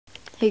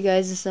Hey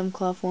guys, it's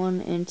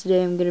mclough1, and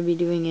today I'm going to be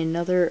doing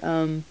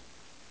another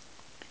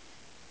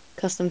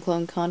custom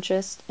clone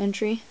contest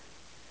entry.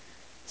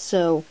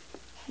 So,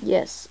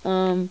 yes,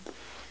 so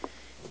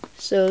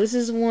this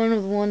is one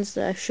of the ones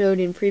that I showed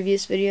in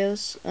previous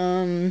videos.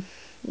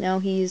 Now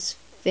he's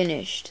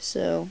finished,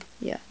 so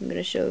yeah,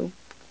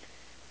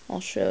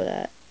 I'll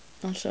show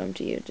him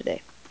to you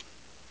today.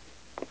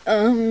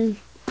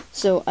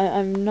 So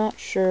I'm not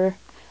sure,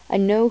 I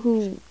know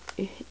who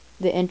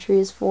the entry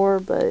is for,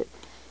 but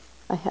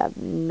I have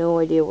no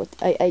idea what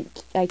I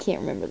can't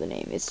remember the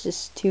name. It's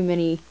just too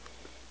many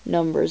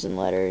numbers and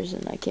letters,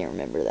 and I can't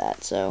remember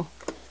that. So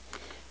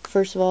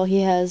first of all,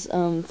 he has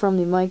from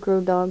the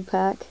micro dog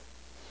pack.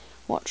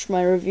 Watch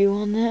my review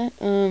on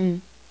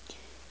that.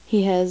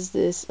 He has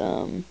this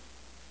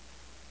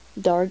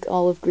dark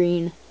olive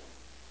green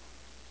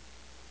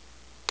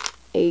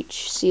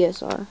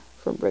HCSR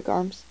from Brick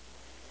Arms.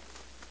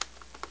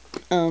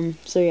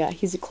 So yeah,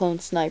 he's a clone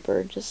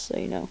sniper, just so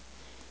you know.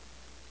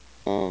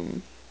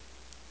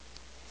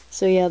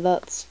 So yeah,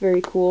 that's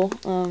very cool.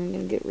 I'm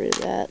gonna get rid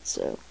of that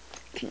so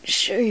I can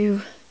show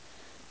you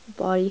the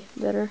body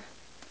better.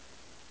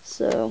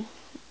 So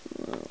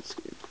let's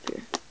get up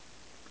here.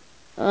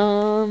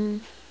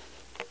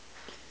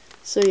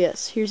 So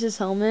yes, here's his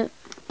helmet.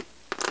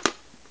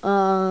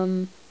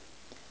 The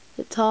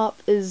top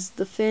is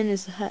the fin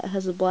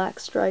has a black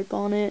stripe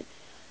on it.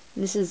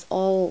 And this is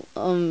all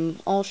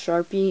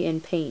Sharpie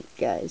and paint,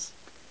 guys.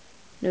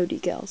 No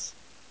decals.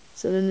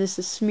 So then this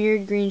is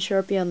smeared green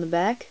Sharpie on the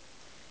back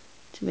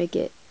to make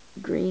it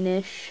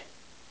greenish,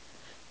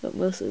 but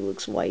mostly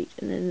looks white.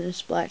 And then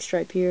there's black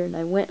stripe here, and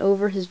I went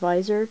over his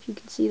visor, if you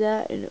can see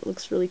that, and it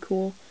looks really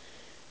cool.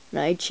 And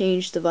I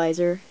changed the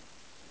visor,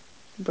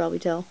 you can probably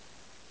tell.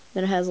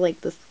 Then it has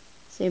like the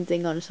same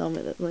thing on his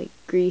helmet that like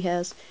Gree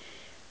has.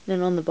 And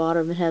then on the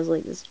bottom it has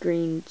like this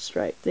green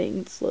stripe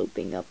thing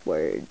sloping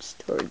upwards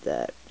toward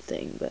that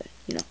thing, but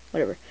you know,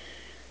 whatever.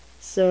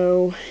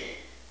 So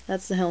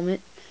that's the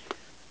helmet.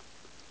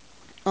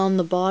 On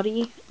the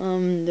body,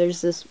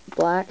 there's this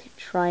black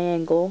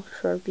triangle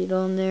Sharpied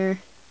on there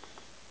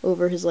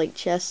over his like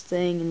chest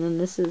thing, and then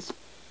this is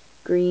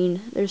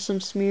green. There's some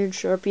smeared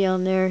Sharpie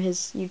on there.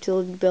 His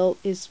utility belt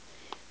is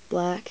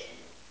black.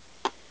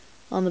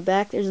 On the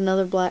back there's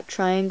another black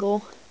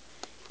triangle,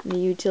 and the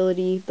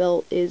utility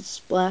belt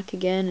is black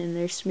again, and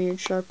there's smeared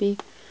Sharpie.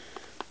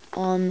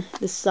 On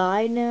the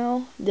side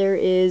now there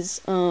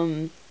is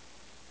some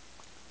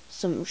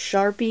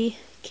Sharpie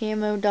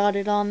camo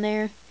dotted on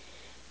there.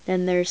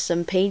 Then there's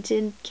some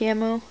painted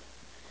camo,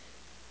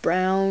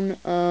 brown,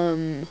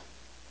 and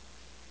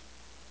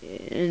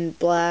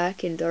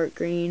black and dark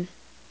green,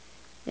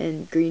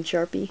 and green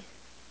Sharpie.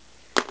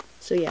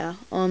 So yeah,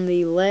 on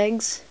the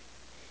legs,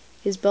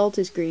 his belt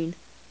is green.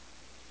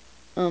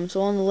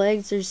 So on the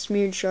legs there's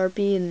smeared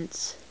Sharpie, and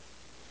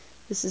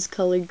this is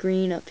colored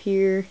green up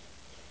here.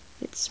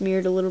 It's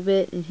smeared a little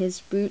bit, and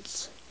his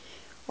boots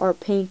are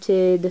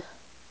painted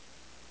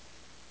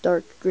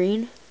dark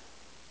green.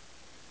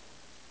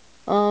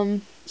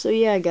 So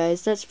yeah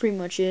guys, that's pretty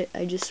much it.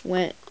 I just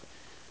went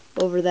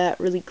over that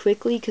really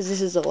quickly because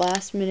this is a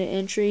last minute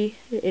entry.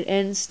 It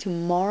ends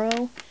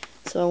tomorrow,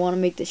 so I want to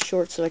make this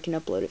short so I can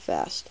upload it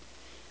fast.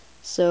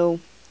 So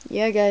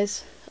yeah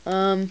guys,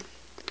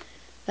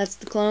 that's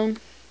the clone.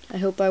 I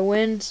hope I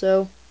win.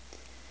 So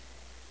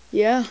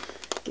yeah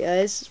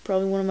guys, it's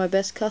probably one of my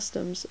best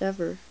customs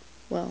ever.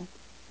 Well,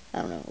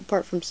 I don't know,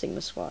 apart from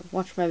Sigma Squad.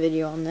 Watch my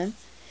video on them.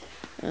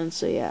 And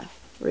so yeah,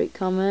 rate,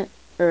 comment,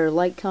 or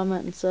like,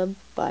 comment, and sub.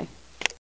 Bye.